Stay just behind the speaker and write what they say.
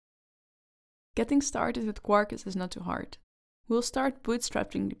Getting started with Quarkus is not too hard. We'll start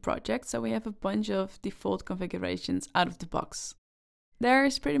bootstrapping the project so we have a bunch of default configurations out of the box. There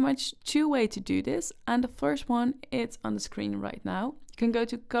is pretty much two ways to do this, and the first one is on the screen right now. You can go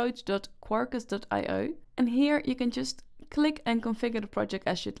to code.quarkus.io, and here you can just click and configure the project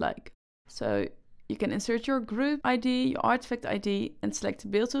as you'd like. So you can insert your group ID, your artifact ID, and select the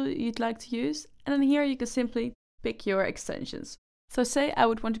build tool you'd like to use, and then here you can simply pick your extensions. So say I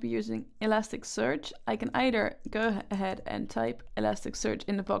would want to be using Elasticsearch, I can either go ahead and type Elasticsearch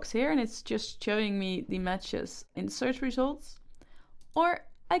in the box here, and it's just showing me the matches in the search results. Or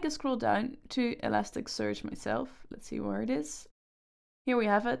I can scroll down to Elasticsearch myself. Let's see where it is. Here we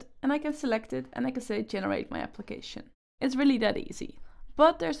have it, and I can select it and I can say generate my application. It's really that easy.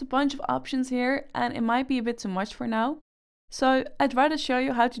 But there's a bunch of options here and it might be a bit too much for now. So I'd rather show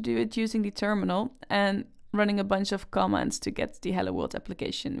you how to do it using the terminal and running a bunch of commands to get the Hello World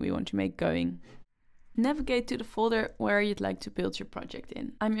application we want to make going. Navigate to the folder where you'd like to build your project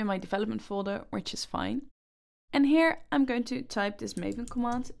in. I'm in my development folder, which is fine. And here I'm going to type this Maven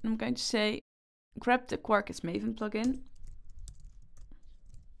command, and I'm going to say, grab the Quarkus Maven plugin.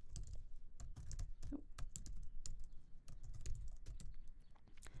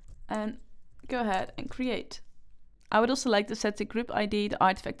 And go ahead and create. I would also like to set the group ID, the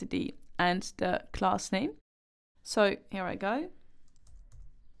artifact ID, and the class name. So here I go.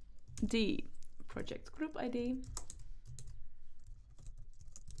 The project group ID.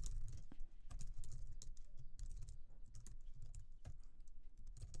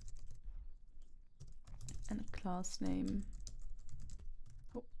 And a class name.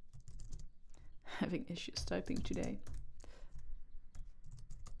 Oh. Having issues typing today.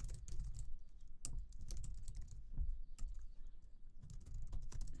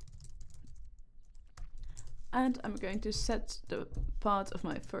 And I'm going to set the path of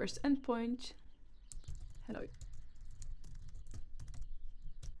my first endpoint. Hello.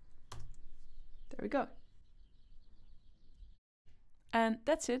 There we go. And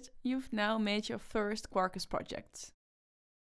that's it. You've now made your first Quarkus project.